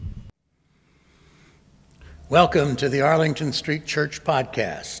Welcome to the Arlington Street Church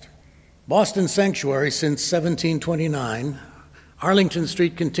Podcast. Boston Sanctuary since 1729, Arlington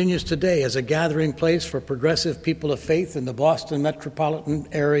Street continues today as a gathering place for progressive people of faith in the Boston metropolitan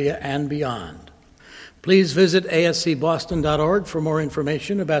area and beyond. Please visit ascboston.org for more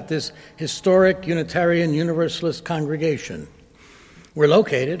information about this historic Unitarian Universalist congregation. We're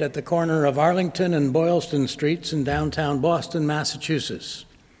located at the corner of Arlington and Boylston Streets in downtown Boston, Massachusetts.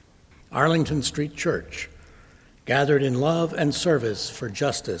 Arlington Street Church, gathered in love and service for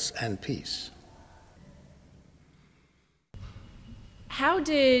justice and peace. How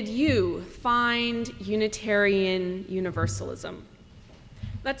did you find Unitarian Universalism?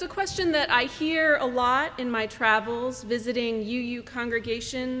 That's a question that I hear a lot in my travels, visiting UU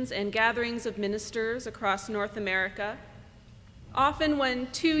congregations and gatherings of ministers across North America. Often when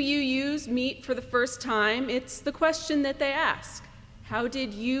two UUs meet for the first time, it's the question that they ask: how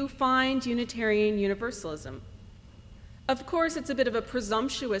did you find Unitarian Universalism? Of course, it's a bit of a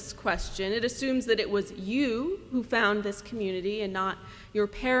presumptuous question. It assumes that it was you who found this community and not your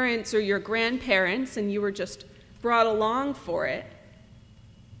parents or your grandparents, and you were just brought along for it.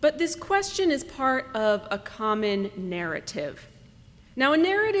 But this question is part of a common narrative. Now, a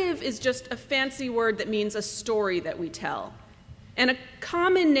narrative is just a fancy word that means a story that we tell. And a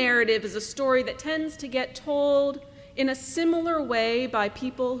common narrative is a story that tends to get told in a similar way by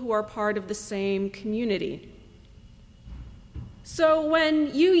people who are part of the same community. So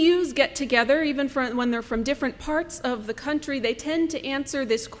when UUs get together, even when they're from different parts of the country, they tend to answer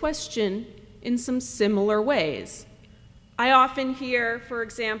this question in some similar ways. I often hear, for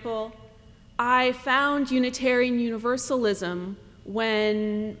example, I found Unitarian Universalism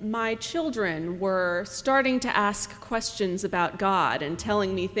when my children were starting to ask questions about God and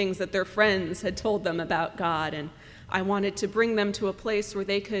telling me things that their friends had told them about God, and I wanted to bring them to a place where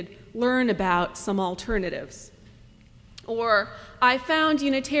they could learn about some alternatives. Or I found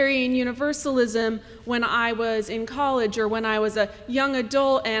Unitarian Universalism when I was in college or when I was a young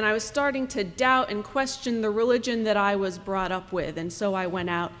adult and I was starting to doubt and question the religion that I was brought up with, and so I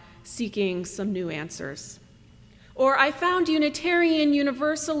went out seeking some new answers. Or I found Unitarian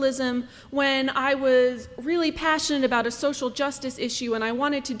Universalism when I was really passionate about a social justice issue and I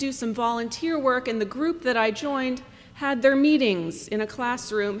wanted to do some volunteer work, and the group that I joined had their meetings in a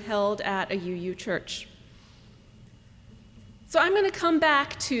classroom held at a UU church. So I'm going to come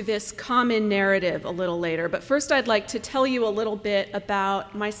back to this common narrative a little later, but first I'd like to tell you a little bit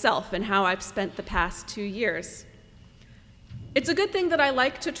about myself and how I've spent the past 2 years. It's a good thing that I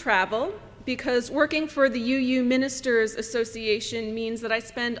like to travel, because working for the UU Ministers Association means that I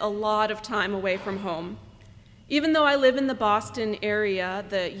spend a lot of time away from home. Even though I live in the Boston area,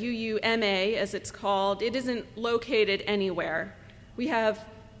 the UUMA, as it's called, it isn't located anywhere. We have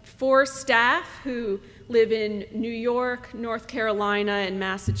 4 staff who live in New York, North Carolina, and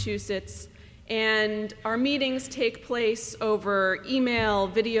Massachusetts, and our meetings take place over email,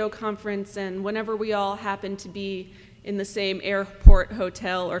 video conference, and whenever we all happen to be in the same airport,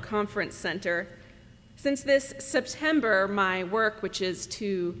 hotel, or conference center. Since this September, my work, which is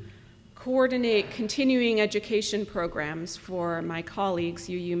to coordinate continuing education programs for my colleagues,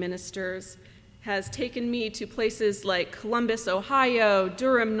 UU ministers, has taken me to places like Columbus, Ohio,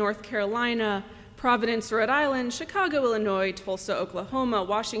 Durham, North Carolina, Providence, Rhode Island, Chicago, Illinois, Tulsa, Oklahoma,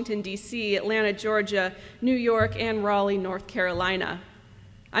 Washington, D.C., Atlanta, Georgia, New York, and Raleigh, North Carolina.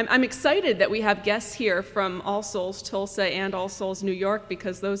 I'm excited that we have guests here from All Souls Tulsa and All Souls New York,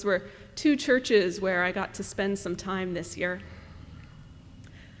 because those were 2 churches where I got to spend some time this year.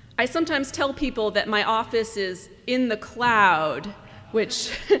 I sometimes tell people that my office is in the cloud,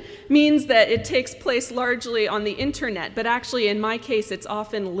 which means that it takes place largely on the internet, but actually in my case it's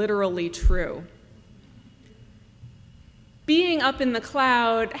often literally true. Being up in the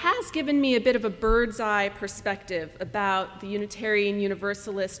cloud has given me a bit of a bird's eye perspective about the Unitarian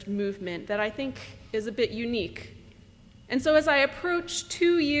Universalist movement that I think is a bit unique. And so as I approach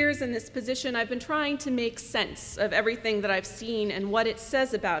 2 years in this position, I've been trying to make sense of everything that I've seen and what it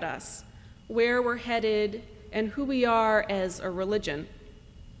says about us, where we're headed, and who we are as a religion.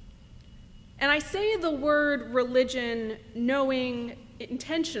 And I say the word religion knowing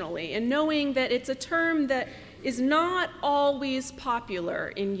intentionally, and knowing that it's a term that is not always popular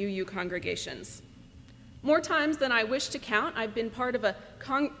in UU congregations. More times than I wish to count, I've been part of a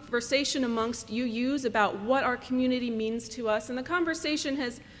conversation amongst UUs about what our community means to us, and the conversation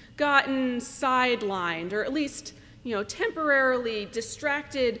has gotten sidelined, or at least, temporarily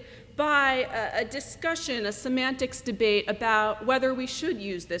distracted by a discussion, a semantics debate about whether we should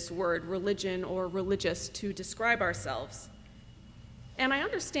use this word, religion or religious, to describe ourselves. And I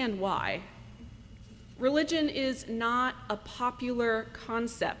understand why. religion is not a popular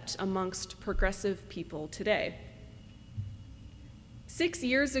concept amongst progressive people today. 6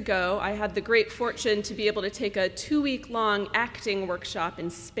 years ago, I had the great fortune to be able to take a 2-week-long acting workshop in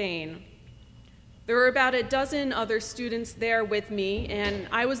Spain. There were about a dozen other students there with me, and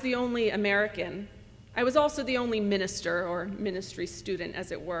I was the only American. I was also the only minister, or ministry student,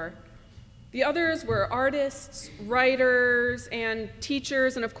 as it were. The others were artists, writers, and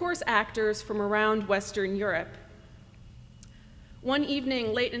teachers, and of course actors from around Western Europe. One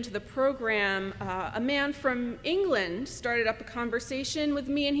evening, late into the program, a man from England started up a conversation with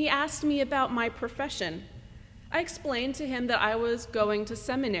me, and he asked me about my profession. I explained to him that I was going to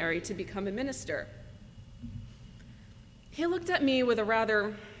seminary to become a minister. He looked at me with a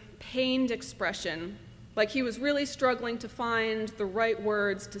rather pained expression, like he was really struggling to find the right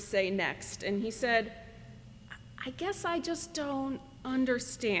words to say next, and he said, "I guess I just don't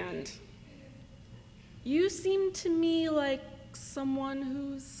understand. You seem to me like someone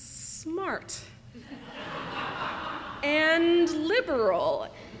who's smart and liberal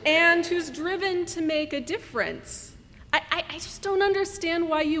and who's driven to make a difference. I just don't understand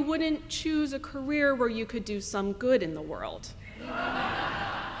why you wouldn't choose a career where you could do some good in the world."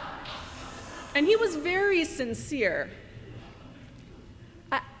 And he was very sincere.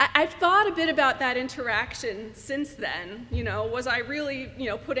 I've thought a bit about that interaction since then. Was I really,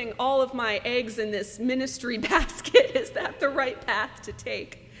 putting all of my eggs in this ministry basket? Is that the right path to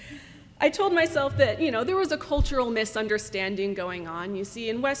take? I told myself that, there was a cultural misunderstanding going on. You see,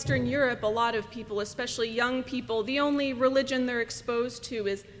 in Western Europe, a lot of people, especially young people, the only religion they're exposed to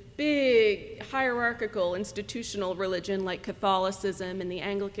is big, hierarchical, institutional religion like Catholicism and the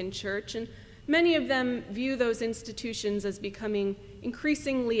Anglican Church, and many of them view those institutions as becoming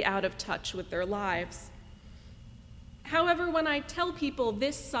increasingly out of touch with their lives. However, when I tell people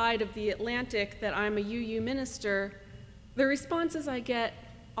this side of the Atlantic that I'm a UU minister, the responses I get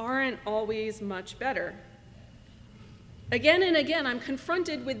aren't always much better. Again and again, I'm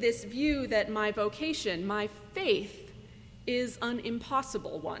confronted with this view that my vocation, my faith, is an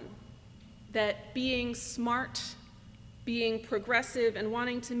impossible one, that being smart, being progressive, and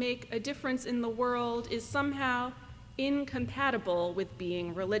wanting to make a difference in the world is somehow incompatible with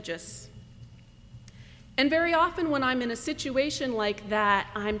being religious. And very often when I'm in a situation like that,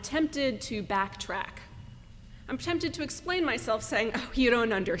 I'm tempted to backtrack. I'm tempted to explain myself saying, "Oh, you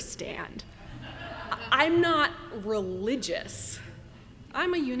don't understand. I'm not religious.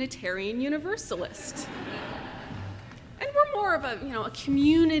 I'm a Unitarian Universalist. And we're more of a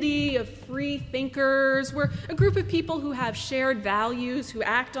community of free thinkers. We're a group of people who have shared values, who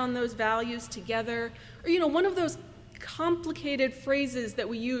act on those values together." Or, one of those complicated phrases that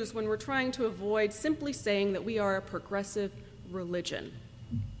we use when we're trying to avoid simply saying that we are a progressive religion.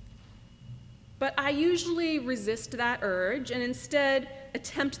 But I usually resist that urge and instead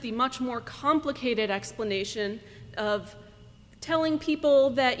attempt the much more complicated explanation of telling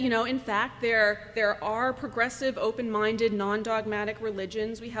people that, in fact, there are progressive, open-minded, non-dogmatic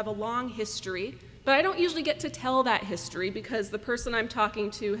religions. We have a long history, but I don't usually get to tell that history because the person I'm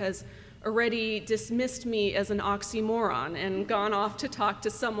talking to has already dismissed me as an oxymoron and gone off to talk to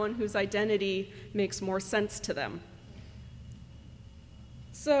someone whose identity makes more sense to them.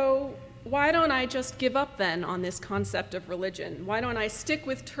 So why don't I just give up then on this concept of religion? Why don't I stick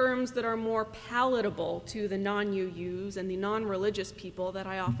with terms that are more palatable to the non-UUs and the non-religious people that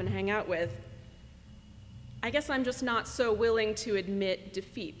I often hang out with? I guess I'm just not so willing to admit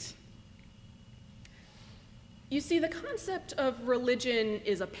defeat. You see, the concept of religion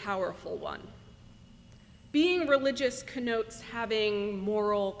is a powerful one. Being religious connotes having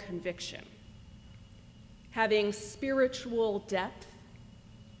moral conviction, having spiritual depth,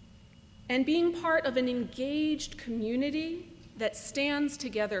 and being part of an engaged community that stands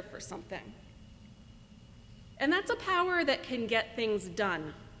together for something. And that's a power that can get things done.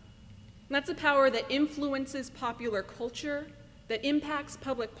 And that's a power that influences popular culture, that impacts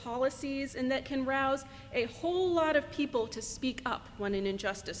public policies, and that can rouse a whole lot of people to speak up when an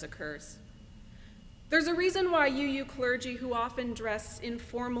injustice occurs. There's a reason why UU clergy who often dress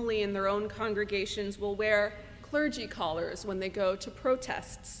informally in their own congregations will wear clergy collars when they go to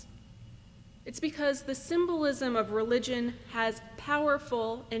protests. It's because the symbolism of religion has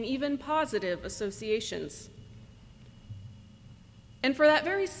powerful and even positive associations. And for that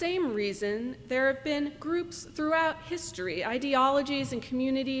very same reason, there have been groups throughout history, ideologies and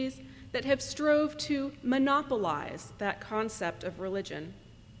communities that have strove to monopolize that concept of religion,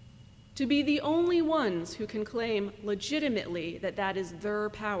 to be the only ones who can claim legitimately that that is their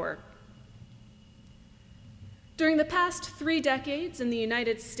power. During the past 3 decades in the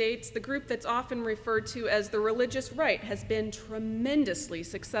United States, the group that's often referred to as the religious right has been tremendously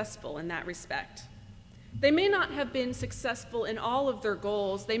successful in that respect. They may not have been successful in all of their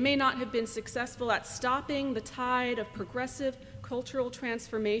goals. They may not have been successful at stopping the tide of progressive cultural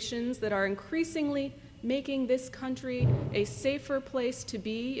transformations that are increasingly making this country a safer place to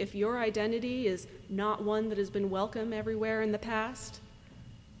be if your identity is not one that has been welcome everywhere in the past.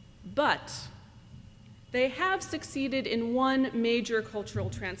 But they have succeeded in one major cultural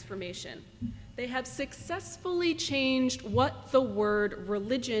transformation. They have successfully changed what the word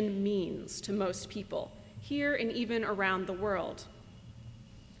religion means to most people, here and even around the world.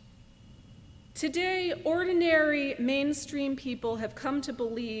 Today, ordinary mainstream people have come to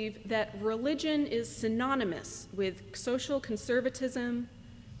believe that religion is synonymous with social conservatism,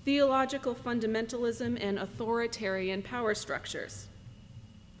 theological fundamentalism, and authoritarian power structures.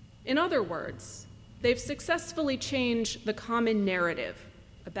 In other words, they've successfully changed the common narrative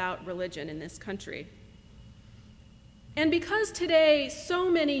about religion in this country. And because today so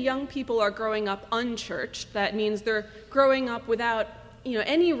many young people are growing up unchurched, that means they're growing up without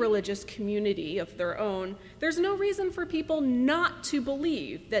any religious community of their own, there's no reason for people not to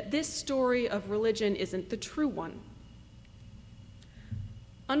believe that this story of religion isn't the true one.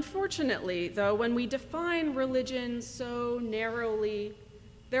 Unfortunately, though, when we define religion so narrowly,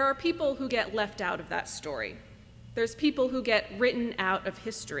 there are people who get left out of that story. There's people who get written out of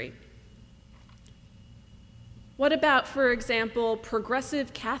history. What about, for example,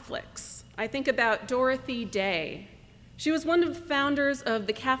 progressive Catholics? I think about Dorothy Day. She was one of the founders of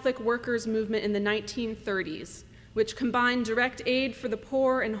the Catholic workers' movement in the 1930s, which combined direct aid for the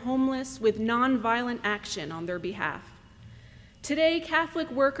poor and homeless with nonviolent action on their behalf. Today,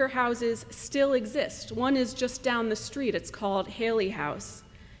 Catholic worker houses still exist. One is just down the street. It's called Haley House,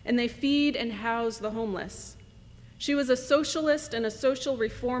 and they feed and house the homeless. She was a socialist and a social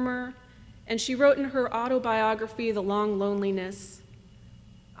reformer, and she wrote in her autobiography, The Long Loneliness,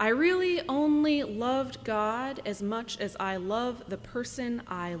 "I really only loved God as much as I love the person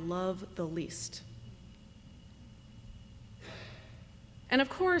I love the least." And of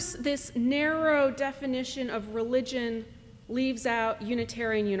course, this narrow definition of religion leaves out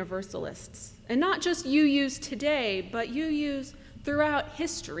Unitarian Universalists. And not just UUs today, but UUs throughout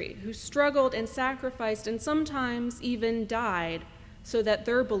history who struggled and sacrificed and sometimes even died so that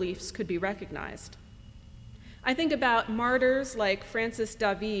their beliefs could be recognized. I think about martyrs like Francis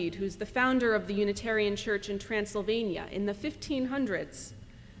David, who's the founder of the Unitarian Church in Transylvania in the 1500s,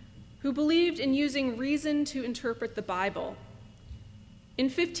 who believed in using reason to interpret the Bible. In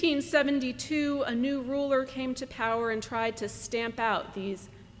 1572, a new ruler came to power and tried to stamp out these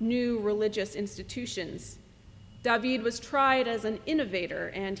new religious institutions. David was tried as an innovator,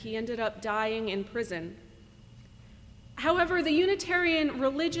 and he ended up dying in prison. However, the Unitarian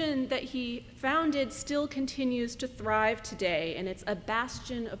religion that he founded still continues to thrive today, and it's a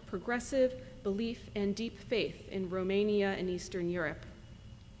bastion of progressive belief and deep faith in Romania and Eastern Europe.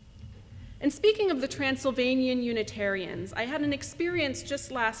 And speaking of the Transylvanian Unitarians, I had an experience just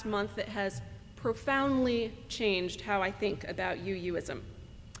last month that has profoundly changed how I think about UUism.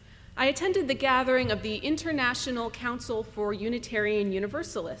 I attended the gathering of the International Council for Unitarian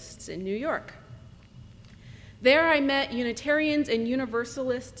Universalists in New York. There I met Unitarians and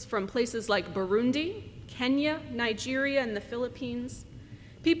Universalists from places like Burundi, Kenya, Nigeria, and the Philippines,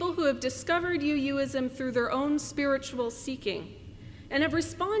 people who have discovered UUism through their own spiritual seeking and have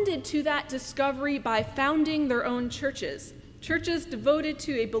responded to that discovery by founding their own churches, churches devoted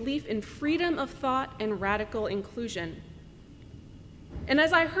to a belief in freedom of thought and radical inclusion. And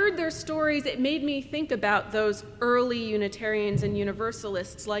as I heard their stories, it made me think about those early Unitarians and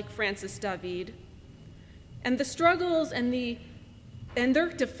Universalists like Francis David, and the struggles and their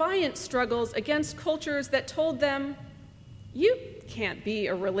defiant struggles against cultures that told them, you can't be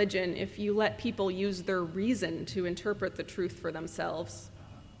a religion if you let people use their reason to interpret the truth for themselves.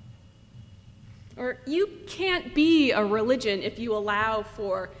 Or you can't be a religion if you allow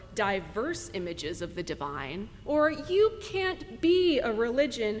for diverse images of the divine. Or you can't be a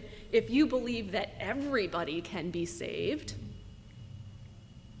religion if you believe that everybody can be saved.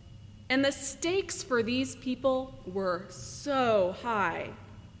 And the stakes for these people were so high.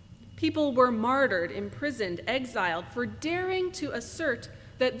 People were martyred, imprisoned, exiled for daring to assert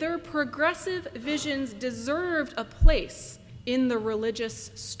that their progressive visions deserved a place in the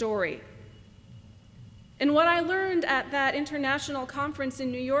religious story. And what I learned at that international conference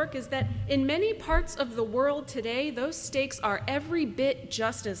in New York is that in many parts of the world today, those stakes are every bit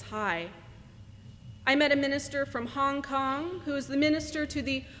just as high. I met a minister from Hong Kong who is the minister to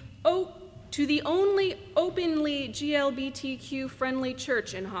the to the only openly GLBTQ-friendly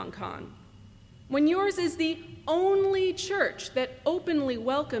church in Hong Kong, when yours is the only church that openly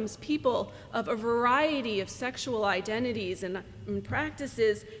welcomes people of a variety of sexual identities and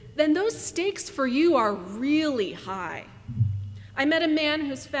practices, then those stakes for you are really high. I met a man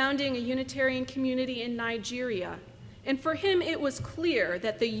who's founding a Unitarian community in Nigeria, and for him it was clear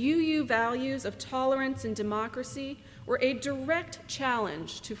that the UU values of tolerance and democracy were a direct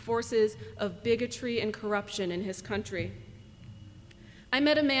challenge to forces of bigotry and corruption in his country. I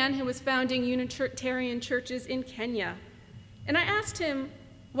met a man who was founding Unitarian churches in Kenya, and I asked him,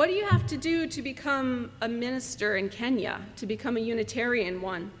 what do you have to do to become a minister in Kenya, to become a Unitarian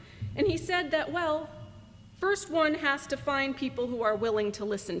one? And he said that, well, first one has to find people who are willing to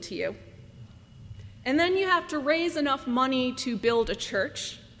listen to you. And then you have to raise enough money to build a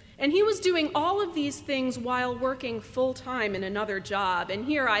church. And he was doing all of these things while working full-time in another job. And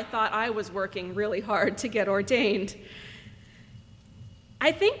here I thought I was working really hard to get ordained.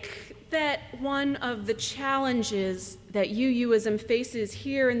 I think that one of the challenges that UUism faces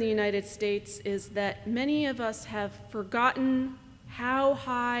here in the United States is that many of us have forgotten how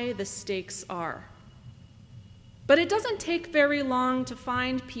high the stakes are. But it doesn't take very long to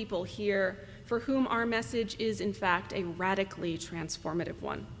find people here for whom our message is, in fact, a radically transformative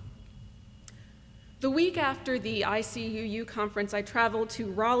one. The week after the ICUU conference, I traveled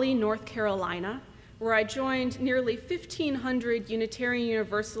to Raleigh, North Carolina, where I joined nearly 1,500 Unitarian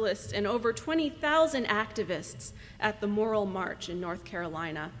Universalists and over 20,000 activists at the Moral March in North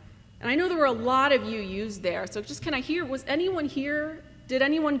Carolina. And I know there were a lot of UUs there, so just can I hear, was anyone here? Did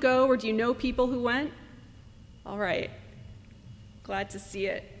anyone go, or do you know people who went? All right, glad to see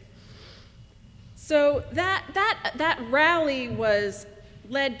it. So that rally was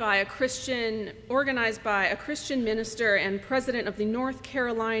led by a Christian, organized by a Christian minister and president of the North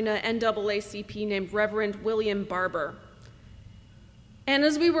Carolina NAACP named Reverend William Barber. And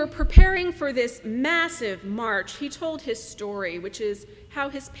as we were preparing for this massive march, he told his story, which is how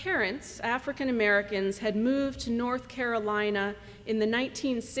his parents, African Americans, had moved to North Carolina in the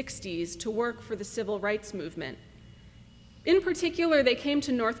 1960s to work for the civil rights movement. In particular, they came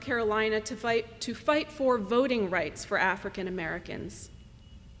to North Carolina to fight for voting rights for African Americans.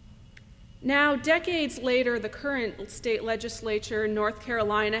 Now, decades later, the current state legislature in North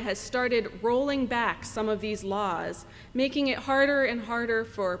Carolina has started rolling back some of these laws, making it harder and harder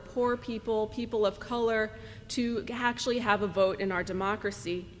for poor people, people of color, to actually have a vote in our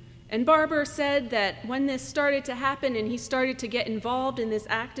democracy. And Barber said that when this started to happen and he started to get involved in this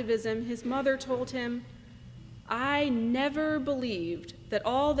activism, his mother told him, "I never believed that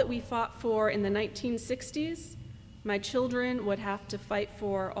all that we fought for in the 1960s my children would have to fight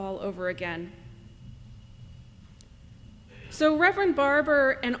for all over again." So Reverend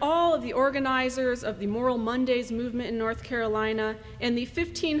Barber and all of the organizers of the Moral Mondays movement in North Carolina and the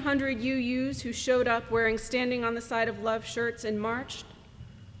 1,500 UUs who showed up wearing Standing on the Side of Love shirts and marched,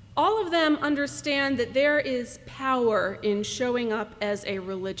 all of them understand that there is power in showing up as a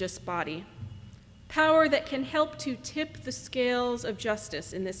religious body, power that can help to tip the scales of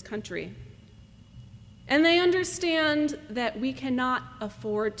justice in this country. And they understand that we cannot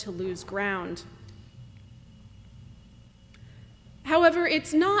afford to lose ground. However,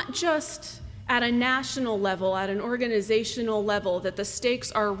 it's not just at a national level, at an organizational level, that the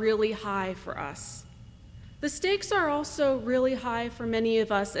stakes are really high for us. The stakes are also really high for many of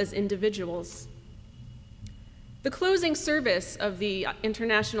us as individuals. The closing service of the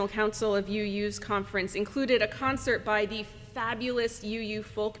International Council of UU's conference included a concert by the fabulous UU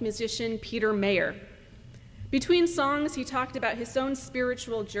folk musician Peter Mayer. Between songs, he talked about his own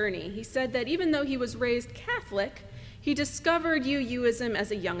spiritual journey. He said that even though he was raised Catholic, he discovered UUism as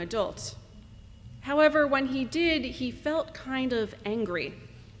a young adult. However, when he did, he felt kind of angry.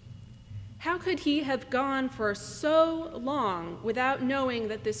 How could he have gone for so long without knowing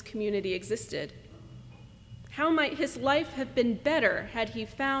that this community existed? How might his life have been better had he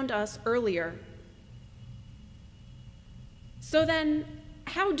found us earlier? So then,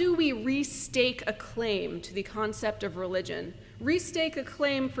 how do we restake a claim to the concept of religion? Restake a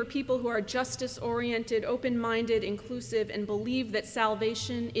claim for people who are justice-oriented, open-minded, inclusive, and believe that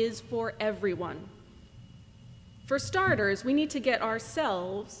salvation is for everyone. For starters, we need to get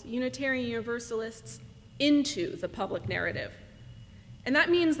ourselves, Unitarian Universalists, into the public narrative. And that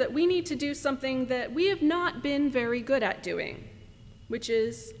means that we need to do something that we have not been very good at doing, which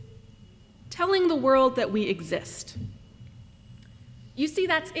is telling the world that we exist. You see,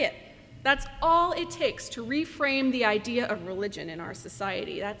 that's it. That's all it takes to reframe the idea of religion in our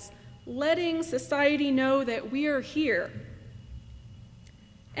society. That's letting society know that we are here.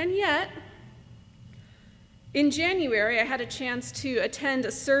 And yet, In January, I had a chance to attend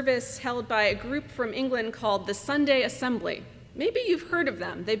a service held by a group from England called the Sunday Assembly. Maybe you've heard of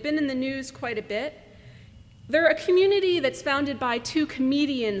them. They've been in the news quite a bit. They're a community that's founded by two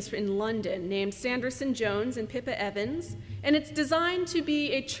comedians in London named Sanderson Jones and Pippa Evans, and it's designed to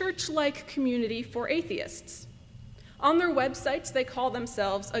be a church-like community for atheists. On their websites, they call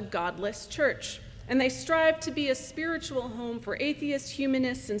themselves a godless church, and they strive to be a spiritual home for atheists,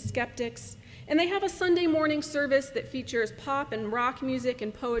 humanists, and skeptics. And they have a Sunday morning service that features pop and rock music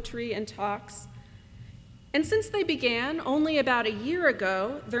and poetry and talks. And since they began only about a year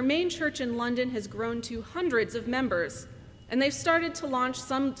ago, their main church in London has grown to hundreds of members, and they've started to launch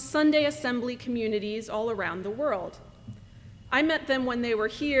some Sunday assembly communities all around the world. I met them when they were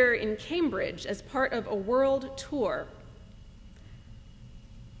here in Cambridge as part of a world tour.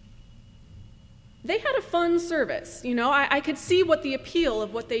 They had a fun service. I could see what the appeal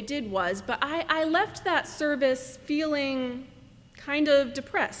of what they did was, but I left that service feeling kind of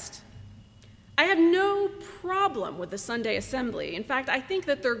depressed. I have no problem with the Sunday Assembly. In fact, I think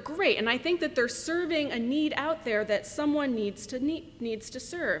that they're great, and I think that they're serving a need out there that someone needs to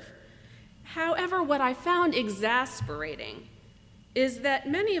serve. However, what I found exasperating is that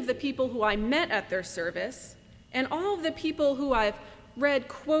many of the people who I met at their service, and all of the people who I've read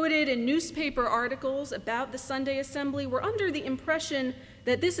quoted in newspaper articles about the Sunday Assembly, were under the impression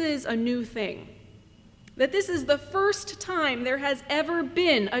that this is a new thing. That this is the first time there has ever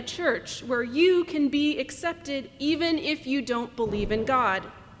been a church where you can be accepted even if you don't believe in God.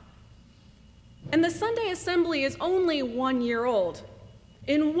 And the Sunday Assembly is only 1 year old.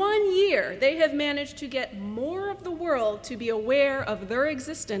 In 1 year, they have managed to get more of the world to be aware of their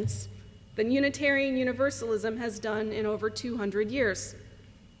existence than Unitarian Universalism has done in over 200 years.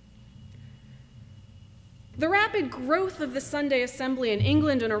 The rapid growth of the Sunday Assembly in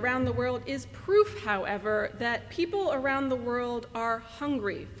England and around the world is proof, however, that people around the world are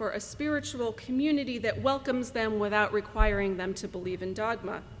hungry for a spiritual community that welcomes them without requiring them to believe in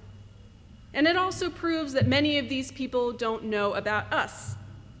dogma. And it also proves that many of these people don't know about us.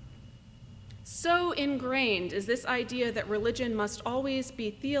 So ingrained is this idea that religion must always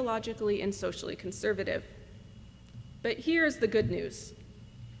be theologically and socially conservative. But here's the good news.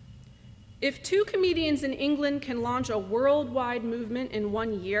 If two comedians in England can launch a worldwide movement in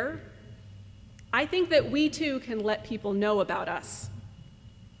 1 year, I think that we too can let people know about us.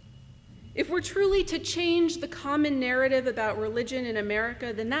 If we're truly to change the common narrative about religion in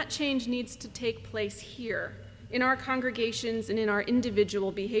America, then that change needs to take place here, in our congregations and in our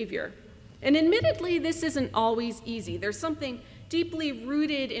individual behavior. And admittedly, this isn't always easy. There's something deeply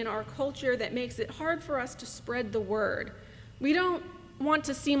rooted in our culture that makes it hard for us to spread the word. We don't want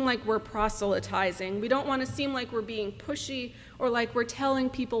to seem like we're proselytizing. We don't want to seem like we're being pushy or like we're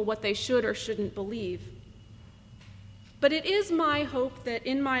telling people what they should or shouldn't believe. But it is my hope that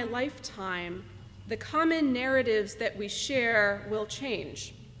in my lifetime, the common narratives that we share will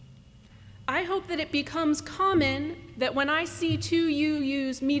change. I hope that it becomes common that when I see two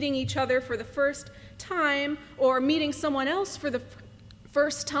UUs meeting each other for the first time or meeting someone else for the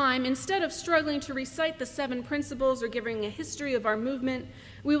first time, instead of struggling to recite the 7 principles or giving a history of our movement,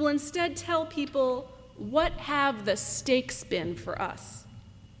 we will instead tell people, what have the stakes been for us?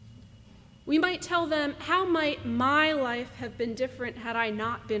 We might tell them, how might my life have been different had I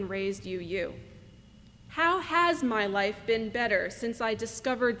not been raised UU? How has my life been better since I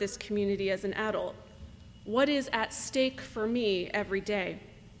discovered this community as an adult? What is at stake for me every day?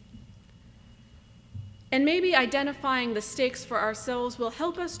 And maybe identifying the stakes for ourselves will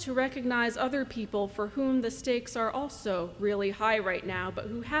help us to recognize other people for whom the stakes are also really high right now, but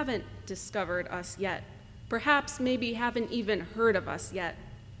who haven't discovered us yet. Perhaps maybe haven't even heard of us yet.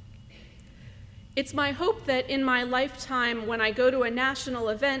 It's my hope that in my lifetime, when I go to a national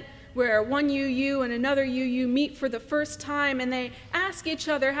event where one UU and another UU meet for the first time and they ask each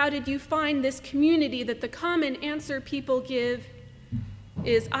other, how did you find this community, that the common answer people give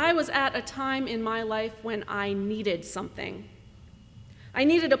is, I was at a time in my life when I needed something. I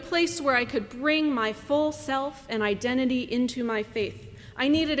needed a place where I could bring my full self and identity into my faith. I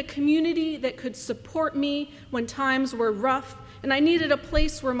needed a community that could support me when times were rough, and I needed a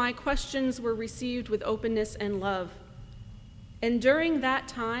place where my questions were received with openness and love. And during that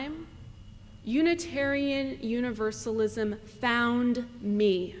time, Unitarian Universalism found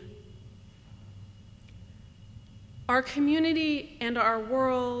me. Our community and our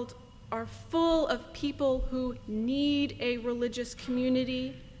world are full of people who need a religious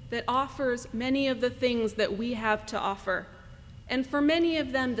community that offers many of the things that we have to offer. And for many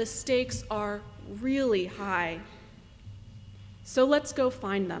of them, the stakes are really high. So let's go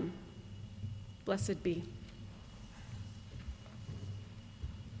find them. Blessed be.